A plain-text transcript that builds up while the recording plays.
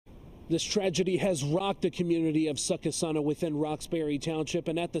This tragedy has rocked the community of Succasunna within Roxbury Township,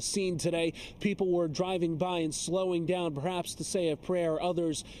 and at the scene today, people were driving by and slowing down, perhaps to say a prayer,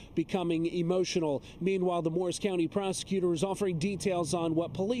 others becoming emotional. Meanwhile, the Morris County prosecutor is offering details on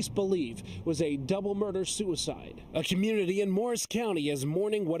what police believe was a double murder-suicide. A community in Morris County is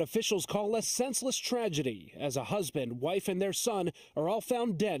mourning what officials call a senseless tragedy, as a husband, wife, and their son are all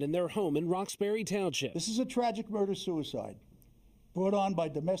found dead in their home in Roxbury Township. This is a tragic murder-suicide brought on by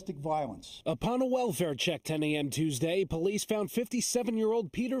domestic violence. Upon a welfare check 10 a.m. Tuesday, police found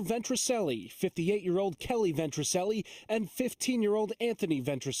 57-year-old Peter Ventricelli, 58-year-old Kellie Ventricelli, and 15-year-old Anthony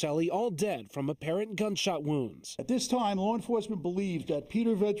Ventricelli, all dead from apparent gunshot wounds. At this time, law enforcement believed that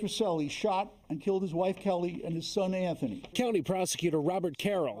Peter Ventricelli shot and killed his wife Kellie and his son Anthony. County prosecutor Robert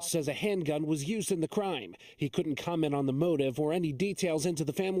Carroll says a handgun was used in the crime. He couldn't comment on the motive or any details into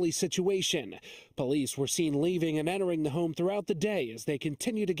the family's situation. Police were seen leaving and entering the home throughout the day as they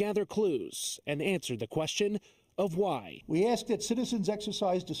continue to gather clues and answer the question of why. We ask that citizens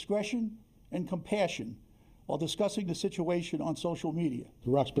exercise discretion and compassion while discussing the situation on social media.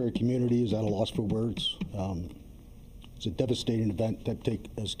 The Roxbury community is at a loss for words. It's a devastating event that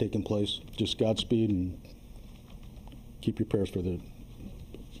has taken place. Just Godspeed and keep your prayers for the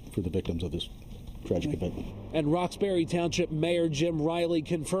victims of this tragic event. And Roxbury Township Mayor Jim Riley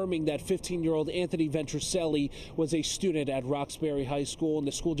confirming that 15-year-old Anthony Ventricelli was a student at Roxbury High School, and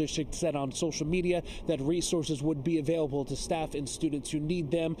the school district said on social media that resources would be available to staff and students who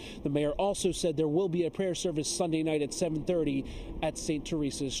need them. The mayor also said there will be a prayer service Sunday night at 7:30 at St.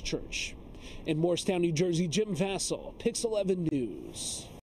 Teresa's Church. In Morristown, New Jersey, Jim Vassell, Pix 11 News.